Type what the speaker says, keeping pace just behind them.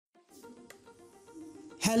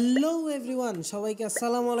Hello everyone, সবাইকে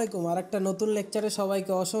আসসালামু আলাইকুম। আর একটা নতুন লেকচারে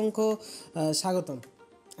সবাইকে অসংখ্য স্বাগতম।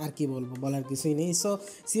 আর কি বলবো, বলার কিছুই নেই। সো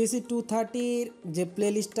সিএসসি 230 যে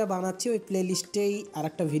প্লেলিস্টটা বানাচ্ছি, ওই প্লেলিস্টেই আর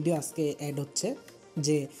একটা ভিডিও আজকে অ্যাড হচ্ছে।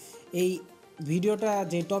 যে এই ভিডিওটা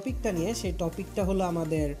যে টপিকটা নিয়ে, সেই টপিকটা হলো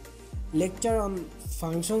আমাদের lecture on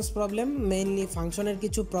functions problem. Mainly ফাংশনের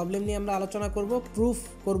কিছু প্রবলেম নিয়ে আমরা আলোচনা করব, প্রুফ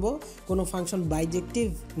করব কোনো ফাংশন বাইজেক্টিভ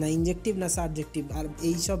না ইনজেক্টিভ না সাবজেক্টিভ, আর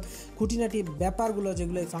এইসব খুঁটিনাটি ব্যাপারগুলো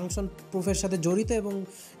যেগুলো এই ফাংশন প্রুফের সাথে জড়িত এবং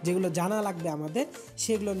যেগুলো জানা লাগবে আমাদের,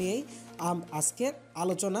 সেগুলো নিয়েই আজকের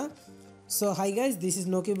আলোচনা। So hi guys, this is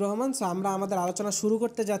Nakib Rahman. So আমরা আমাদের আলোচনা শুরু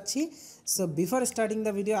করতে যাচ্ছি। So before starting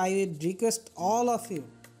the video, I will request all of you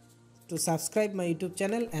to subscribe my YouTube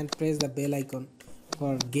channel and press the bell icon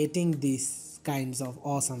for getting these kinds of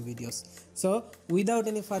awesome videos. So without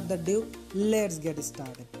any further ado, let's get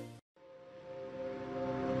started.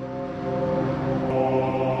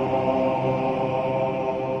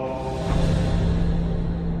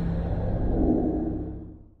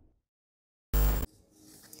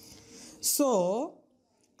 So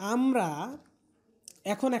আমরা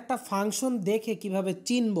এখন একটা function দেখে কিভাবে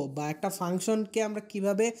চিনব, বা একটা ফাংশনকে আমরা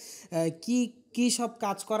কিভাবে কি সব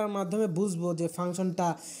কাজ করার মাধ্যমে বুঝবো যে ফাংশনটা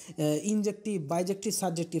ইনজেক্টিভ, বাইজেক্টিভ,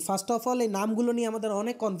 সাবজেক্টিভ। ফার্স্ট অফ অল, এই নামগুলো নিয়ে আমাদের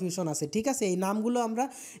অনেক কনফিউশন আছে, ঠিক আছে? এই নামগুলো আমরা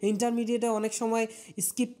ইন্টারমিডিয়েটে অনেক সময়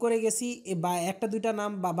স্কিপ করে গেছি, বা একটা দুইটা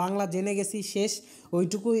নাম বা বাংলা জেনে গেছি, শেষ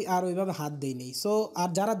ওইটুকুই, আর ওইভাবে হাত দেইনি। সো আর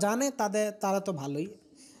যারা জানে তারা তো ভালোই,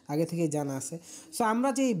 আগে থেকেই জানা আছে। সো আমরা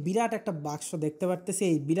যে এই বিরাট একটা বাক্স দেখতে পারতেছি,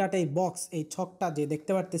 এই বিরাট এই বক্স, এই ছকটা যে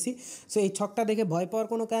দেখতে পারতেছি, সো এই ছকটা দেখে ভয় পাওয়ার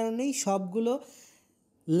কোনো কারণ নেই। সবগুলো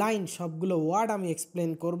লাইন, সবগুলো ওয়ার্ড আমি এক্সপ্লেন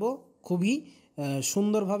করব খুবই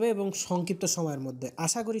সুন্দরভাবে এবং সংক্ষিপ্ত সময়ের মধ্যে।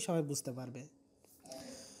 আশা করি সবাই বুঝতে পারবে।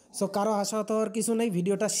 সো কারো আশাহত হওয়ার কিছু নেই,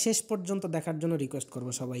 ভিডিওটা শেষ পর্যন্ত দেখার জন্য রিকোয়েস্ট করব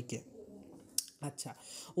সবাইকে। আচ্ছা,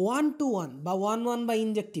 1 to 1 বা 1 বা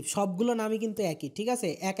ইনজেক্টিভ, সবগুলো নামই কিন্তু একই, ঠিক আছে?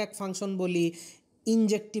 এক ফাংশন বলি,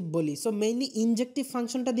 ইনজেক্টিভ বলি। সো মেইনলি ইনজেক্টিভ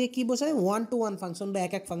ফাংশনটা দিয়ে কী বোঝায়? 1 to 1 ফাংশন বা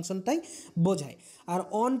এক ফাংশনটাই বোঝায়। আর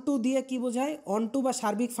অন টু দিয়ে কী বোঝায়? অন টু বা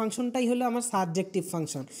সার্বিক ফাংশনটাই হলো আমার সাবজেক্টিভ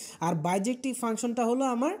ফাংশন। আর বাইজেক্টিভ ফাংশনটা হলো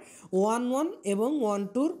আমার 1 এবং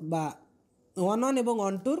 1 বা 1 এবং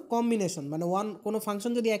 1 কম্বিনেশন। মানে কোনো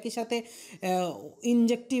ফাংশন যদি একই সাথে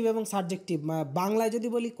ইনজেক্টিভ এবং সাবজেক্টিভ, বাংলায় যদি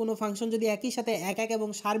বলি কোনো ফাংশন যদি একই সাথে এক এবং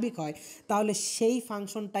সার্বিক হয়, তাহলে সেই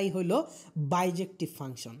ফাংশনটাই হলো বাইজেক্টিভ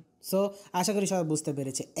ফাংশন। সো আশা করি সবাই বুঝতে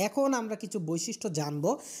পেরেছে। এখন আমরা কিছু বৈশিষ্ট্য জানবো,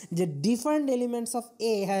 যে different elements of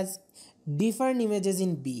A has different images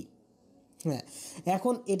in B. হ্যাঁ,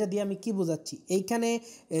 এখন এটা দিয়ে আমি কি বোঝাচ্ছি? এইখানে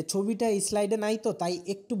ছবিটা স্লাইডে নাই, তো তাই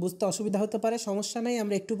একটু বুঝতে অসুবিধা হতে পারে, সমস্যা নাই।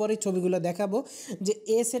 আমরা একটু পরেই ছবিগুলো দেখাবো। যে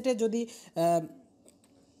এ সেটে যদি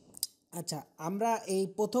আচ্ছা, আমরা এই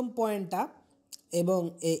প্রথম পয়েন্টটা এবং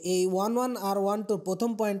এই 1 আর 1 প্রথম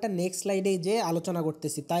পয়েন্টটা নেক্সট স্লাইডে যে আলোচনা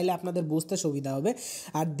করতেছি, তাইলে আপনাদের বুঝতে সুবিধা হবে।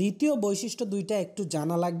 আর দ্বিতীয় বৈশিষ্ট্য দুইটা একটু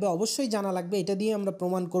জানা লাগবে, অবশ্যই জানা লাগবে। এটা দিয়ে আমরা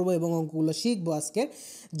প্রমাণ করব এবং অঙ্কগুলো শিখবো আজকে।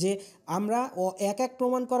 যে আমরা এক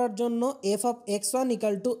প্রমাণ করার জন্য F of x1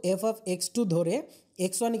 = F of x2 ধরে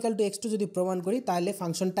x1 = x2 যদি প্রমাণ করি, তাহলে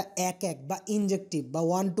ফাংশনটা এক বা ইনজেক্টিভ বা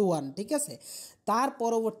 1 to 1, ঠিক আছে? তার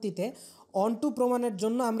পরবর্তীতে অন টু প্রমাণের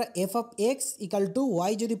জন্য আমরা এফ অফ x =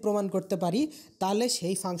 y যদি প্রমাণ করতে পারি, তাহলে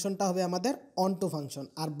সেই ফাংশনটা হবে আমাদের অন টু ফাংশন।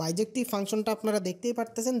 আর বাইজেক্টিভ ফাংশনটা আপনারা দেখতেই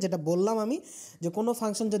পারতেছেন, যেটা বললাম আমি, যে কোনো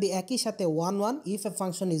ফাংশন যদি একই সাথে 1 if A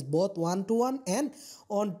function is both 1 to 1 and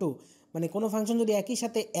on two, মানে কোনো ফাংশন যদি একই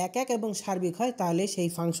সাথে এক এবং সার্বিক হয়, তাহলে সেই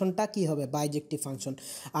ফাংশনটা কী হবে? বাইজেক্টিভ ফাংশন।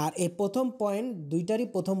 আর এই প্রথম পয়েন্ট, দুইটারই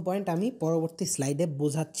প্রথম পয়েন্ট আমি পরবর্তী স্লাইডে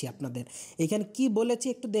বোঝাচ্ছি আপনাদের। এখানে কি বলেছি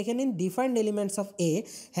একটু দেখে নিন। Different elements of A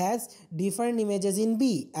has different images in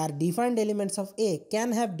B, R different elements of A can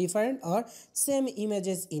have different or same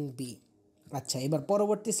images in B. আচ্ছা, এবার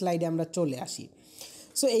পরবর্তী স্লাইডে আমরা চলে আসি।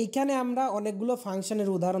 সো এইখানে আমরা অনেকগুলো ফাংশনের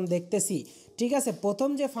উদাহরণ দেখতেছি, ঠিক আছে? প্রথম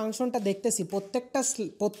যে ফাংশনটা দেখতেছি,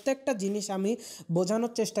 প্রত্যেকটা জিনিস আমি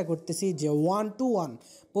বোঝানোর চেষ্টা করতেছি যে 1 to 1।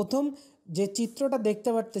 প্রথম যে চিত্রটা দেখতে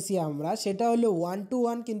পারতেছি আমরা, সেটা হলো 1 to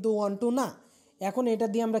 1, কিন্তু 1 to না। এখন এটা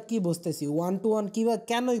দিয়ে আমরা কি বুঝতেছি? 1 to 1 কী বা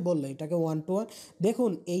কেনই বললো এটাকে 1 to 1?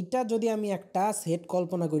 দেখুন, এইটা যদি আমি একটা সেট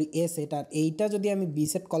কল্পনা করি, এ সেট, আর এইটা যদি আমি বি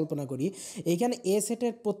সেট কল্পনা করি, এইখানে এ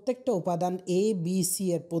সেটের প্রত্যেকটা উপাদান A B C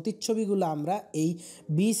এর প্রতিচ্ছবিগুলো আমরা এই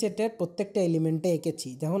বি সেটের প্রত্যেকটা এলিমেন্টে এঁকেছি।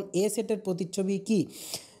 যেমন এ সেটের প্রতিচ্ছবি কি?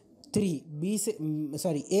 3,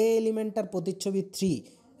 এ এলিমেন্টটার প্রতিচ্ছবি 3,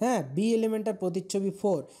 হ্যাঁ, বি এলিমেন্টটার প্রতিচ্ছবি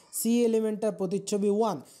 4, সি এলিমেন্টটার প্রতিচ্ছবি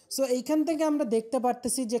 1। সো এইখান থেকে আমরা দেখতে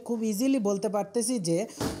পারতেছি যে খুব ইজিলি বলতে পারতেছি যে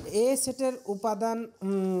এ সেটের উপাদান,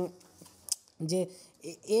 যে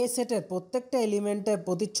এ সেটের প্রত্যেকটা এলিমেন্টের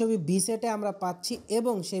প্রতিচ্ছবি বি সেটে আমরা পাচ্ছি,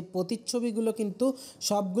 এবং সেই প্রতিচ্ছবিগুলো কিন্তু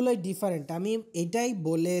সবগুলোই ডিফারেন্ট। আমি এটাই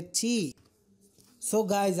বলেছি। সো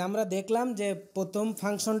গাইজ আমরা দেখলাম যে প্রথম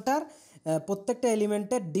ফাংশনটার প্রত্যেকটা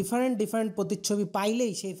এলিমেন্টের ডিফারেন্ট ডিফারেন্ট প্রতিচ্ছবি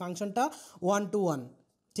পাইলেই সেই ফাংশনটা 1 to 1,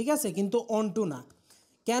 ঠিক আছে, কিন্তু অন টু না।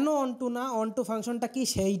 কেন অন টু না, অন টু ফাংশনটা কি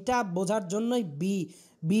সেইটা বোঝার জন্যই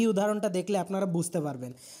বি উদাহরণটা দেখলে আপনারা বুঝতে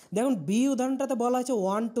পারবেন। দেখুন বি উদাহরণটাতে বলা হয়েছে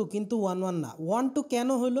 1 2 কিন্তু 1 1 না। 1 2 কেন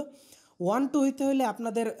হলো? 1 2 হইতে হলে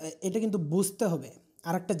আপনাদের এটা কিন্তু বুঝতে হবে।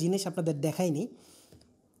 আর একটা জিনিস আপনাদের দেখাইনি,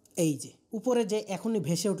 এই যে উপরে যে এখনই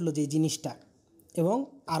ভেসে উঠলো যে জিনিসটা, এবং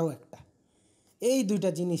আরও একটা, এই দুইটা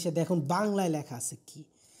জিনিসে দেখুন বাংলায় লেখা আছে কি,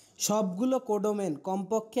 সবগুলো কোডোমেন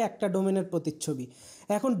কমপক্ষে একটা ডোমেনের প্রতিচ্ছবি।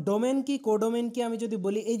 এখন ডোমেন কি কোডোমেন কি আমি যদি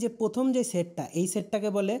বলি, এই যে প্রথম যে সেটটা, এই সেটটাকে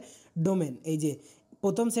বলে ডোমেন। এই যে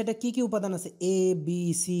প্রথম সেটে কি কি উপাদান আছে, এ বি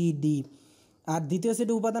সি ডি, আর দ্বিতীয়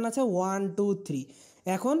সেটে উপাদান আছে 1 2 3।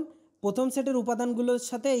 এখন প্রথম সেটের উপাদানগুলোর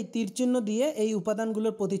সাথে এই তীরচিহ্ন দিয়ে এই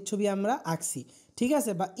উপাদানগুলোর প্রতিচ্ছবি আমরা আঁকছি, ঠিক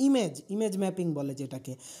আছে, বা ইমেজ ম্যাপিং বলে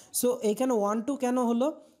যেটাকে। সো এইখানে 1 2 কেন হলো?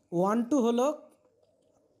 1 2 হলো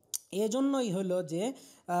এজন্যই হলো যে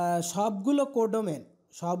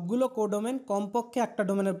সবগুলো কোডোমেন কমপক্ষে একটা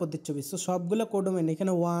ডোমেনের প্রতিচ্ছবি। সো সবগুলো কোডোমেন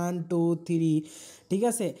এখানে 1 2 3, ঠিক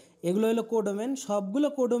আছে, এগুলো হলো কোডোমেন। সবগুলো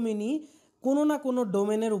কোডোমেনই কোনো না কোনো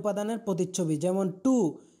ডোমেনের উপাদানের প্রতিচ্ছবি। যেমন 2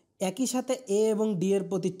 একই সাথে এ এবং ডি এর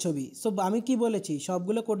প্রতিচ্ছবি। সো আমি কি বলেছি,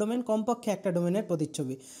 সবগুলো কোডোমেন কমপক্ষে একটা ডোমেনের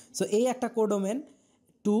প্রতিচ্ছবি। সো এই একটা কোডোমেন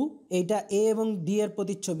 2, এইটা এ এবং ডি এর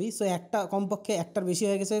প্রতিচ্ছবি। সো একটা কমপক্ষে, একটার বেশি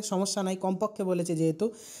হয়ে গেছে সমস্যা নাই, কমপক্ষে বলেছে যেহেতু।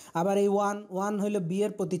 আবার এই 1 হইলো বি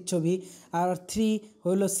এর প্রতিচ্ছবি, আর 3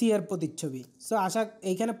 হইলো সি এর প্রতিচ্ছবি। সো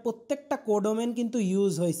এইখানে প্রত্যেকটা কোডোমেন কিন্তু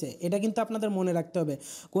ইউজ হয়েছে, এটা কিন্তু আপনাদের মনে রাখতে হবে।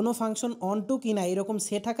 কোনো ফাংশন অন টু কি না এরকম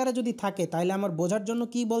সেট আকারে যদি থাকে, তাহলে আমার বোঝার জন্য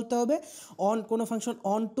কি বলতে হবে, কোনো ফাংশন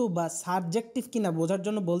অন টু বা সাবজেক্টিভ কিনা বোঝার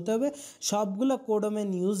জন্য বলতে হবে সবগুলো কোডোমেন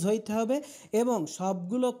ইউজ হইতে হবে, এবং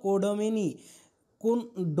সবগুলো কোডোমেনই কোন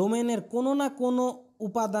ডোমেনের কোনো না কোনো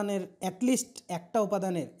উপাদানের, অ্যাটলিস্ট একটা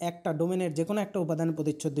উপাদানের, একটা ডোমেনের যে কোনো একটা উপাদানের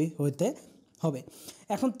প্রতিচ্ছবি হইতে হবে।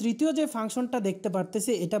 এখন তৃতীয় যে ফাংশনটা দেখতে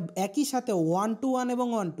পারতেছি, এটা একই সাথে 1 to 1 এবং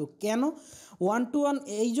 1 2। কেন 1 to 1?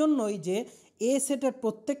 এই জন্যই যে এ সেটের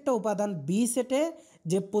প্রত্যেকটা উপাদান বি সেটে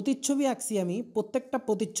যে প্রতিচ্ছবি আঁকছি আমি, প্রত্যেকটা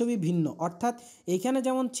প্রতিচ্ছবি ভিন্ন। অর্থাৎ এইখানে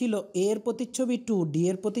যেমন ছিল এ এর প্রতিচ্ছবি 2, ডি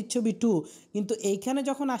এর প্রতিচ্ছবি 2, কিন্তু এইখানে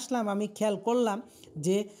যখন আসলাম আমি খেয়াল করলাম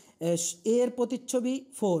যে এ এর প্রতিচ্ছবি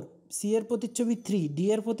 4, সি এর প্রতিচ্ছবি 3, ডি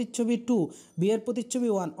এর প্রতিচ্ছবি 2, বি এর প্রতিচ্ছবি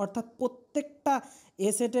 1। অর্থাৎ প্রত্যেকটা এ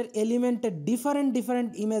সেটের এলিমেন্টের ডিফারেন্ট ডিফারেন্ট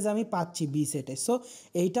ইমেজ আমি পাচ্ছি বি সেটে। সো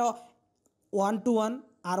এইটা 1 to 1।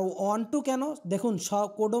 আর 1 2 কেন? দেখুন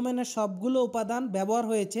কোডোমেনের সবগুলো উপাদান ব্যবহার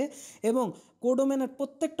হয়েছে, এবং কোডোমেনের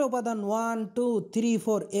প্রত্যেকটা উপাদান 1 2 3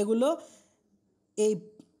 4 এগুলো এই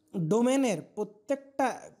ডোমেনের প্রত্যেকটা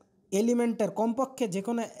এলিমেন্টের কমপক্ষে যে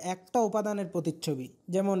কোনো একটা উপাদানের প্রতিচ্ছবি।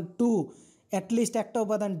 যেমন 2 অ্যাটলিস্ট একটা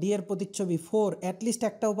উপাদান ডি এর প্রতিচ্ছবি, 4 অ্যাটলিস্ট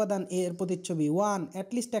একটা উপাদান এ এর প্রতিচ্ছবি, 1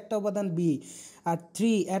 অ্যাটলিস্ট একটা উপাদান বি, আর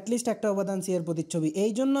 3 অ্যাটলিস্ট একটা উপাদান সি এর প্রতিচ্ছবি।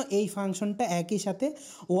 এই জন্য এই ফাংশনটা একই সাথে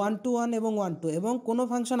 1 to 1 এবং 1 2। এবং কোনো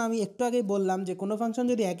ফাংশন, আমি একটু আগেই বললাম যে কোনো ফাংশন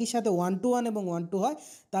যদি একই সাথে 1 to 1 এবং 1 2 হয়,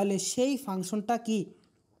 তাহলে সেই ফাংশনটা কি,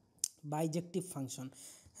 বাইজেক্টিভ ফাংশন।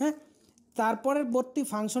 হ্যাঁ, তারপরেরবর্তী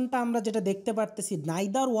ফাংশনটা আমরা যেটা দেখতে পারতেছি,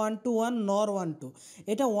 নাইদার 1 to 1 নর 1 2।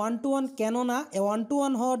 এটা 1 to 1 কেন না? 1 to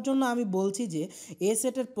 1 হওয়ার জন্য আমি বলছি যে এ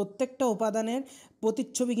সেটের প্রত্যেকটা উপাদানের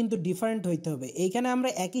প্রতিচ্ছবি কিন্তু ডিফারেন্ট হইতে হবে। এইখানে আমরা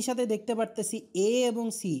একই সাথে দেখতে পারতেছি এ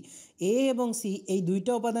এবং সি এই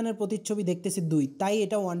দুইটা উপাদানের প্রতিচ্ছবি দেখতেছি 2, তাই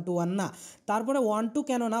এটা 1 to 1 না। তারপরে 1 2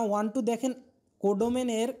 কেন না? 1 2 দেখেন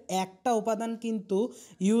কোডোমেনের একটা উপাদান কিন্তু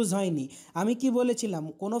ইউজ হয়নি। আমি কি বলেছিলাম,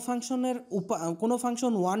 কোনো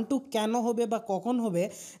ফাংশন 1 2 কেন হবে বা কখন হবে,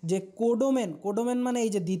 যে কোডোমেন মানে এই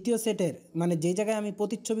যে দ্বিতীয় সেটের, মানে যে জায়গায় আমি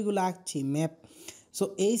প্রতিচ্ছবিগুলো আঁকছি ম্যাপ। সো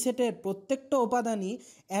এই সেটের প্রত্যেকটা উপাদানই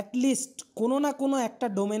অ্যাটলিস্ট কোনো না কোনো একটা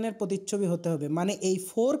ডোমেনের প্রতিচ্ছবি হতে হবে। মানে এই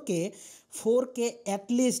 4কে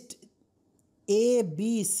অ্যাটলিস্ট এ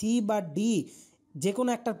বি সি বা ডি যে কোনো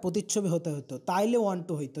একটার প্রতিচ্ছবি হতে হতো, তাইলে 1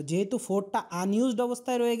 2 হইতো। যেহেতু 4টা আনইউজড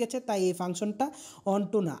অবস্থায় রয়ে গেছে, তাই এই ফাংশনটা 1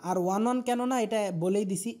 2 না। আর 1 1 কেন না, এটা বলেই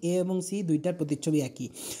দিছি, এ এবং সি দুইটার প্রতিচ্ছবি একই।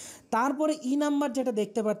 তারপরে নাম্বার যেটা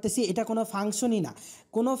দেখতে পারতেছি, এটা কোনো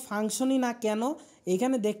ফাংশনই না। কেন?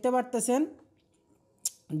 এখানে দেখতে পারতেছেন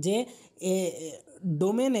যে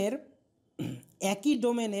ডোমেনের একই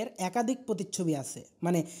ডোমেনের একাধিক প্রতিচ্ছবি আছে।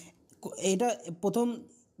 মানে এটা প্রথম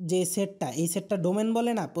যে সেটটা, এই সেটটা ডোমেন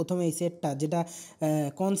বলে না, প্রথমে এই সেটটা যেটা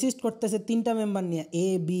কনসিস্ট করতেছে 3টা মেম্বার নিয়ে, এ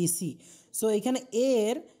বি সি। সো এখানে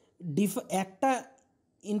এর একটা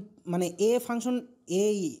মানে এ ফাংশন,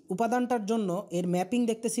 এই উপাদানটার জন্য এর ম্যাপিং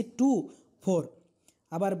দেখতেছি 2 4।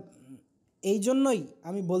 আবার এই জন্যই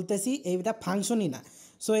আমি বলতেছি এইটা ফাংশনই না।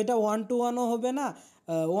 সো এটা 1 to 1ও হবে না,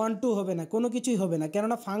 1 2 হবে না, কোনো কিছুই হবে না।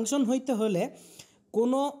 কেননা ফাংশন হইতে হলে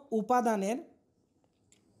কোনো উপাদানের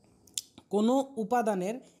কোনো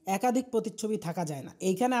উপাদানের একাধিক প্রতিচ্ছবি থাকা যায় না।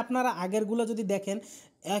 এইখানে আপনারা আগেরগুলো যদি দেখেন,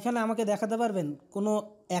 এখানে আমাকে দেখাতে পারবেন কোনো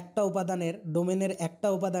একটা উপাদানের, ডোমেনের একটা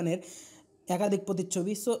উপাদানের একাধিক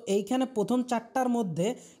প্রতিচ্ছবি। সো এইখানে প্রথম চারটার মধ্যে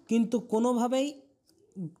কিন্তু কোনোভাবেই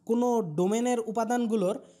কোনো ডোমেনের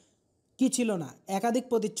উপাদানগুলোর কি ছিল না, একাধিক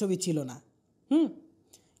প্রতিচ্ছবি ছিল না।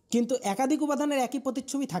 কিন্তু একাধিক উপাদানের একই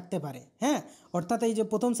প্রতিচ্ছবি থাকতে পারে। হ্যাঁ, অর্থাৎ এই যে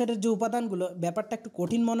প্রথম সেটের যে উপাদানগুলো, ব্যাপারটা একটু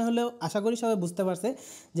কঠিন মনে হলেও আশা করি সবাই বুঝতে পারছে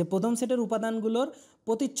যে প্রথম সেটের উপাদানগুলোর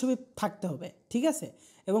প্রতিচ্ছবি থাকতে হবে, ঠিক আছে।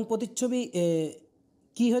 এবং প্রতিচ্ছবি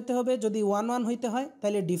কি হতে হবে, যদি 1 1 হইতে হয়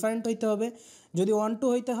তাহলে ডিফারেন্ট হইতে হবে, যদি 1 2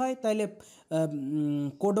 হইতে হয় তাহলে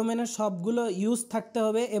কোডোমেনের সবগুলো ইউজ থাকতে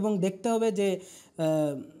হবে এবং দেখতে হবে যে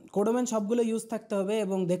কোডোমেন সবগুলো ইউজ থাকতে হবে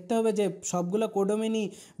এবং দেখতে হবে যে সবগুলো কোডোমেনই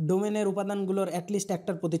ডোমেনের উপাদানগুলোর অ্যাটলিস্ট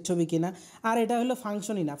একটার প্রতিচ্ছবি কিনা। আর এটা হলো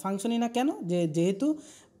ফাংশনই না। ফাংশনই না কেন? যেহেতু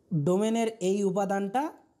ডোমেনের এই উপাদানটা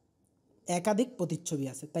একাধিক প্রতিচ্ছবি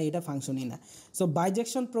আছে, তাই এটা ফাংশনই না। সো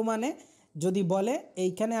বাইজেকশন প্রমাণে যদি বলে,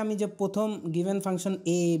 এইখানে আমি যে প্রথম given function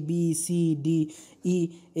A B C D E,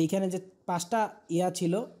 এইখানে যে 5টা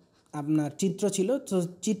ছিল আপনার চিত্র ছিল, তো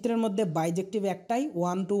চিত্রের মধ্যে বাইজেক্টিভ একটাই,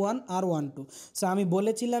 1 to 1 আর 1 2। সো আমি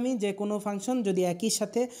বলেছিলামই যে কোনো ফাংশন যদি একই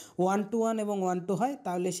সাথে 1 to 1 এবং 1 2 হয়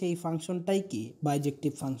তাহলে সেই ফাংশনটাই কি,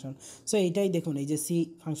 বাইজেক্টিভ ফাংশন। সো এইটাই দেখুন, এই যে সি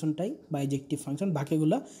ফাংশনটাই বাইজেক্টিভ ফাংশন,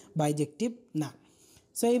 বাকিগুলো বাইজেক্টিভ না।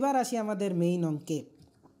 সো এইবার আসি আমাদের মেইন অঙ্কে।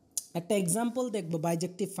 একটা এক্সাম্পল দেখব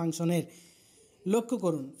বাইজেক্টিভ ফাংশনের। লক্ষ্য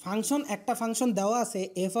করুন, একটা ফাংশন দেওয়া আছে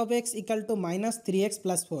F of x equal to -3x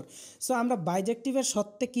 + 4। So আমরা বাইজেক্টিভের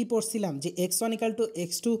সত্ত্বে কী পড়ছিলাম যে x1 ইকাল টু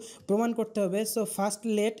x2 প্রমাণ করতে হবে। So first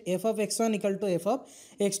late F of x1 equal to F of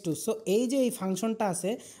x2। So এই যে এই ফাংশনটা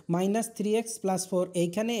আছে -3x + 4,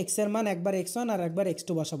 এইখানে x এর মান একবার x1 আর একবার x2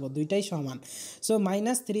 বসাবো, দুইটাই সমান। So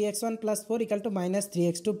 -3x1 + 4 equal to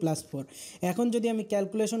 -3x2 + 4। এখন যদি আমি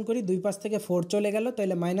ক্যালকুলেশন করি, দুই পাশ থেকে 4 চলে গেল,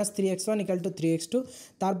 তাহলে -3x1 ইকাল টু 3x2,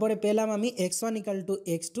 তারপরে পেলাম আমি x1 ইকাল টু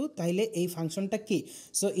x2। তাইলে এই ফাংশনটা কি?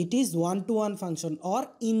 So it is 1 to 1 function or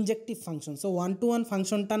ইনজেক্টিভ function. So 1 to 1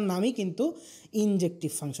 ফাংশনটার নামই কিন্তু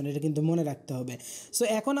ইনজেক্টিভ ফাংশন, এটা কিন্তু মনে রাখতে হবে। সো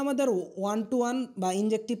এখন আমাদের 1 to 1 বা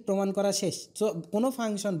ইনজেক্টিভ প্রমাণ করা শেষ। সো কোনো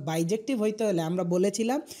ফাংশন বাইজেক্টিভ হইতে হলে আমরা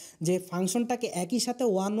বলেছিলাম যে ফাংশনটাকে একই সাথে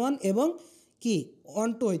 1 1 এবং কি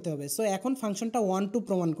 1 2 হইতে হবে। সো এখন ফাংশনটা 1 2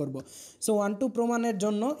 প্রমাণ করব। সো 1 2 প্রমাণের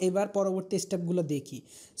জন্য এবার পরবর্তী স্টেপগুলো দেখি।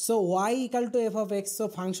 So y equal to F of x. So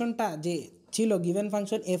ফাংশনটা যে ছিল given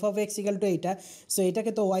function F of x equal to এইটা, সো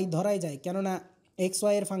এটাকে তো y ধরাই যায়, কেননা এক্স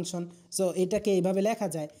ওয়াই এর ফাংশন। সো এটাকে এইভাবে লেখা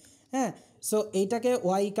যায়। হ্যাঁ, সো এইটাকে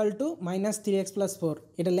y ইকাল টু -3x + 4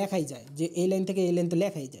 এটা লেখাই যায়, যে এই লাইন থেকে এই লাইন তো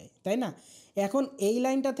লেখাই যায়, তাই না? এখন এই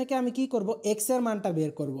লাইনটা থেকে আমি কি করব, x এর মানটা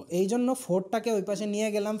বের করব। এই জন্য 4টাকে ওই পাশে নিয়ে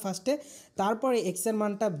গেলাম ফার্স্টে, তারপরে x এর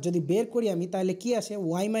মানটা যদি বের করি আমি, তাহলে কি আসে,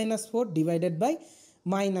 y - 4 ডিভাইডেড বাই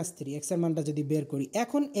 -3, x এর মানটা যদি বের করি।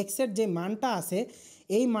 এখন x এর যে মানটা আছে,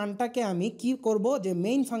 এই মানটাকে আমি কি করব, যে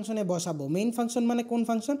মেইন ফাংশনে বসাবো। মেইন ফাংশন মানে কোন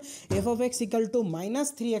function? F of x equal to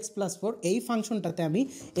 -3x + 4। এই ফাংশনটাতে আমি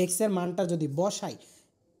x এর মানটা যদি বসাই,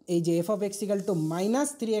 এই যে F of x equal to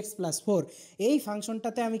 -3x + 4, এই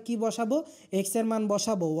ফাংশনটাতে আমি কি বসাবো, এক্স এর মান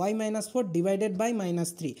বসাবো y - 4 ডিভাইডেড বাই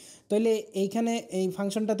 -3। তাহলে এইখানে এই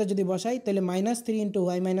ফাংশনটাতে যদি বসাই, তাহলে -3 ×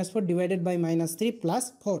 y - 4 ডিভাইডেড বাই -3 +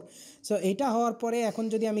 4। সো এইটা হওয়ার পরে এখন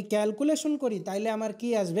যদি আমি ক্যালকুলেশন করি, তাইলে আমার কি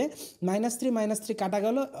আসবে, -3 - 3 কাটা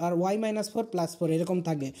গেল আর y - 4 + 4 এরকম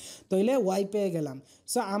থাকে, তাহলে y পেয়ে গেলাম।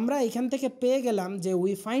 সো আমরা এখান থেকে পেয়ে গেলাম যে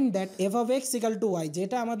we find that F of x equal to y,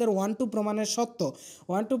 যেটা আমাদের 1 2 প্রমাণের সত্য।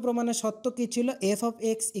 1 2 প্রমাণের সত্য কী ছিল? F of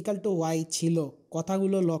x equal to y ছিল।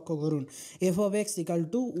 কথাগুলো লক্ষ্য করুন, F of x equal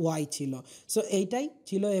to y ছিল। সো এইটাই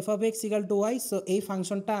ছিল F of x equal to y। So এই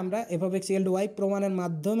ফাংশনটা আমরা F of x equal to y প্রমাণের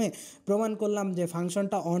মাধ্যমে প্রমাণ করলাম যে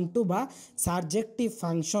ফাংশনটা অন টু বা সারজেক্টিভ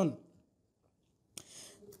ফাংশন।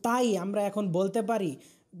 তাই আমরা এখন বলতে পারি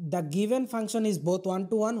the given function is both 1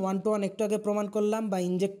 to 1, 1 to 1 একটু আগে প্রমাণ করলাম, বা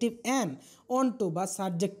ইনজেক্টিভ অ্যান্ড অন টু বা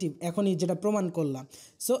সাবজেক্টিভ এখনই যেটা প্রমাণ করলাম।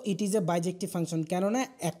 So it is a বাইজেক্টিভ function, কেননা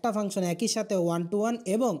একটা ফাংশন একই সাথে 1 to 1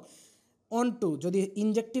 এবং অন টু, যদি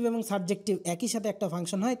ইনজেক্টিভ এবং সাবজেক্টিভ একই সাথে একটা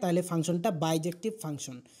ফাংশন হয়, তাহলে ফাংশনটা বাইজেক্টিভ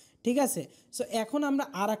ফাংশন। ঠিক আছে। সো এখন আমরা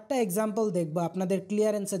আর একটা এক্সাম্পল দেখব আপনাদের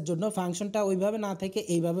ক্লিয়ারেন্সের জন্য। ফাংশনটা ওইভাবে না থেকে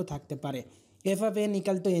এইভাবেও থাকতে পারে, F of n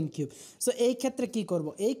equal to n³। So এই ক্ষেত্রে কি করব,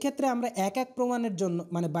 এই ক্ষেত্রে আমরা এক এক প্রমাণের জন্য,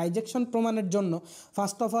 মানে বাইজেকশন প্রমাণের জন্য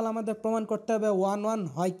ফার্স্ট অফ অল আমাদের প্রমাণ করতে হবে 1 1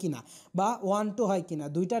 হয় কিনা বা 1 2 হয় কিনা।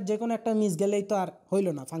 দুইটার যে কোনো একটা মিস গেলেই তো আর হইল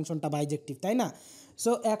না ফাংশনটা বাইজেক্টিভ, তাই না?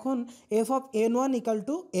 সো এখন F of n1 equal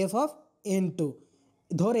to F of n2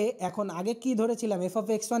 ধরে, এখন আগে কি ধরেছিলাম, F of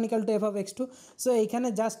x1 equal to F of x2। So এইখানে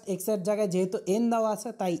জাস্ট এক্সের জায়গায় যেহেতু n দেওয়া আছে,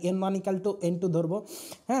 তাই n1 ইকাল টু n2 ধরবো।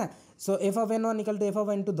 হ্যাঁ, so F of n1 equal to F of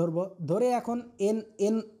n2 ধরবো। ধরে এখন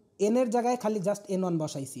n এনের জায়গায় খালি জাস্ট n1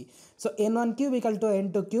 বসাইছি। So n1 cube equal to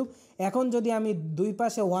n2 cube. এখন যদি আমি দুই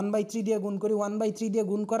পাশে 1/3 দিয়ে গুণ করি, 1/3 দিয়ে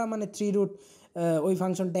গুণ করা মানে 3 রুট ওই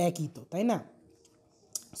ফাংশনটা একই তো, তাই না?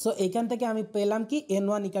 সো এইখান থেকে আমি পেলাম কি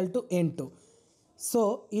n1 equal to n2। So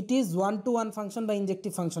it is 1-to-1 function বা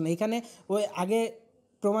ইনজেক্টিভ ফাংশন। এখানে ওই আগে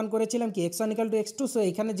প্রমাণ করেছিলাম কি x1 equal to x2। So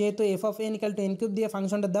এখানে যেহেতু f of n equal to n cube দিয়ে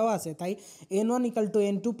ফাংশনটা দেওয়া আছে, তাই n1 ইকাল টু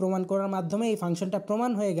n2 প্রমাণ করার মাধ্যমে এই ফাংশনটা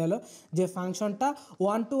প্রমাণ হয়ে গেল যে ফাংশনটা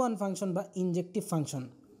 1-to-1 ফাংশন বা ইনজেক্টিভ ফাংশন।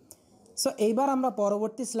 সো এইবার আমরা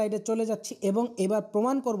পরবর্তী স্লাইডে চলে যাচ্ছি এবং এবার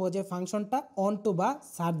প্রমাণ করব যে ফাংশনটা অন টু বা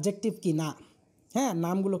সাবজেক্টিভ কি না। হ্যাঁ,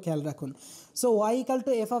 নামগুলো খেয়াল রাখুন। So Y equal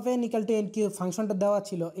to F of N equal to N cube, ফাংশনটা দেওয়া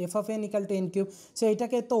ছিল F of N equal to N cube. So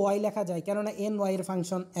এটাকে তো ওয়াই লেখা যায়, কেননা এন ওয়াইয়ের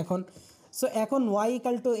ফাংশন এখন। সো এখন Y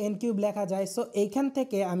equal to N cube লেখা যায়। সো এইখান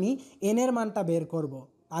থেকে আমি এনের মানটা বের করব।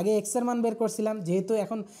 আগে এক্সের মান বের করছিলাম, যেহেতু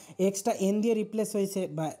এখন এক্সটা এন দিয়ে রিপ্লেস হয়েছে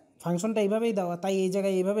বা ফাংশনটা এইভাবেই দেওয়া, তাই এই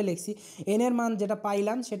জায়গায় এইভাবে লিখছি। এনের মান যেটা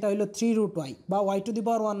পাইলাম সেটা হলো 3√y বা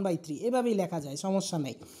y⁻⁴ এভাবেই লেখা যায়, সমস্যা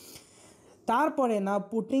নেই। তারপরে না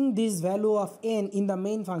putting this value of N in the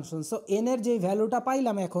main function. So এনের যেই ভ্যালুটা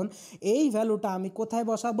পাইলাম এখন, এই ভ্যালুটা আমি কোথায়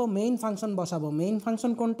বসাবো? মেইন ফাংশন বসাবো। মেইন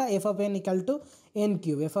ফাংশন কোনটা? F of N equal to N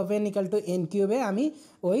cube. F of N equal to N কিউবে আমি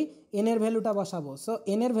ওই এনের ভ্যালুটা বসাবো। সো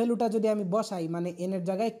এনের ভ্যালুটা যদি আমি বসাই, মানে এনের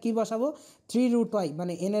জায়গায় কি বসাবো? 3√y,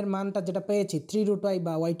 মানে এনের মানটা যেটা পেয়েছি 3√y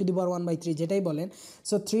বা y⁻⁴ যেটাই বলেন।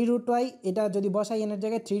 সো 3√y এটা যদি বসাই এনের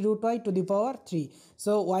জায়গায় 3√y⁻3।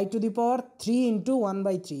 So y⁻3 into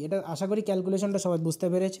 1/3। এটা আশা করি ক্যালকুলেশনটা সবাই বুঝতে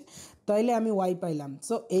পেরেছে। তাইলে আমি y পাইলাম।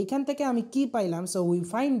 সো এইখান থেকে আমি কি পাইলাম? So we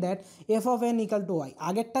find that F of N equal to Y.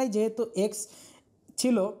 আগেরটাই যেহেতু এক্স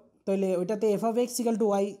ছিল, তাহলে ওইটাতে F of x equal to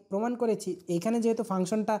Y প্রমাণ করেছি। এইখানে যেহেতু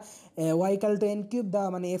ফাংশনটা Y equal to N cube দেওয়া,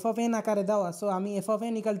 মানে এফ অফ এন আকারে দেওয়া। সো আমি F of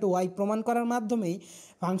N equal to Y প্রমাণ করার মাধ্যমেই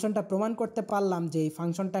ফাংশনটা প্রমাণ করতে পারলাম যে এই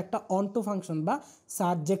ফাংশনটা একটা অন টু ফাংশন বা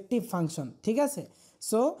সাবজেক্টিভ ফাংশন। ঠিক আছে?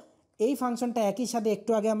 সো এই ফাংশনটা একই সাথে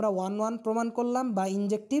একটু আগে আমরা 1-1 প্রমাণ করলাম বা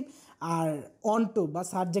ইনজেক্টিভ, আর অন টু বা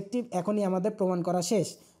সাবজেক্টিভ এখনই আমাদের প্রমাণ করা শেষ।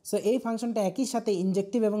 সো এই ফাংশনটা একই সাথে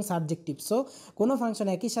ইনজেক্টিভ এবং সাবজেক্টিভ। সো কোনো ফাংশন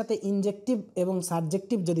একই সাথে ইনজেক্টিভ এবং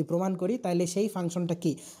সাবজেক্টিভ যদি প্রমাণ করি, তাহলে সেই ফাংশনটা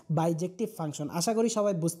কি? বাইজেক্টিভ ফাংশন। আশা করি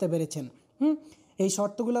সবাই বুঝতে পেরেছেন। এই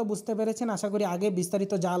শর্তগুলোও বুঝতে পেরেছেন আশা করি। আগে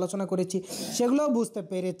বিস্তারিত যা আলোচনা করেছি সেগুলোও বুঝতে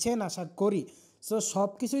পেরেছেন আশা করি। সো সব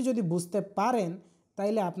কিছুই যদি বুঝতে পারেন,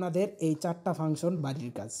 তাইলে আপনাদের এই 4টা ফাংশন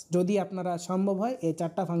বাড়ির কাজ। যদি আপনারা সম্ভব হয় এই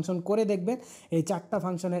 4টা ফাংশন করে দেখবেন। এই 4টা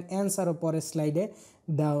ফাংশনের অ্যান্সারও পরের স্লাইডে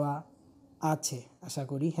দেওয়া আছে আশা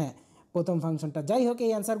করি। হ্যাঁ, প্রথম ফাংশনটা যাই হোক,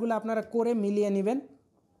 এই অ্যান্সারগুলো আপনারা করে মিলিয়ে নেবেন।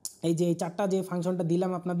 এই যে এই 4টা যে ফাংশনটা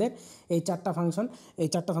দিলাম আপনাদের, এই 4টা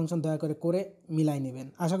ফাংশন দয়া করে মিলাই নেবেন।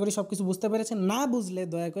 আশা করি সব কিছু বুঝতে পেরেছেন। না বুঝলে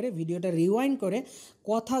দয়া করে ভিডিওটা রিওয়াইন্ড করে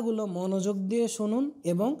কথাগুলো মনোযোগ দিয়ে শুনুন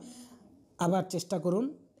এবং আবার চেষ্টা করুন।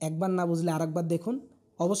 একবার না বুঝলে আরেকবার দেখুন,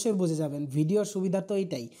 অবশ্যই বুঝে যাবেন। ভিডিওর সুবিধা তো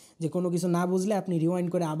এইটাই যে কোনো কিছু না বুঝলে আপনি রিওয়াইন্ড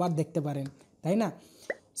করে আবার দেখতে পারেন, তাই না?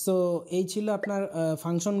 সো এই ছিল আপনার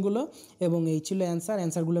ফাংশনগুলো এবং এই ছিল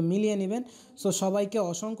অ্যান্সারগুলো মিলিয়ে নেবেন। সো সবাইকে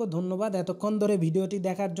অসংখ্য ধন্যবাদ এতক্ষণ ধরে ভিডিওটি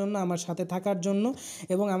দেখার জন্য, আমার সাথে থাকার জন্য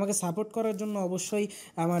এবং আমাকে সাপোর্ট করার জন্য। অবশ্যই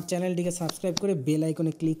আমার চ্যানেলটিকে সাবস্ক্রাইব করে বেল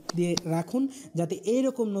আইকনে ক্লিক দিয়ে রাখুন, যাতে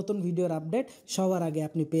এইরকম নতুন ভিডিওর আপডেট সবার আগে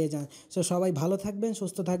আপনি পেয়ে যান। সো সবাই ভালো থাকবেন,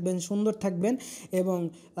 সুস্থ থাকবেন, সুন্দর থাকবেন এবং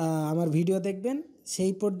আমার ভিডিও দেখবেন।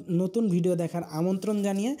 সেই নতুন ভিডিও দেখার আমন্ত্রণ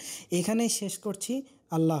জানিয়ে এখানেই শেষ করছি।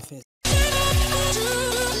 আল্লাহ হাফেজ।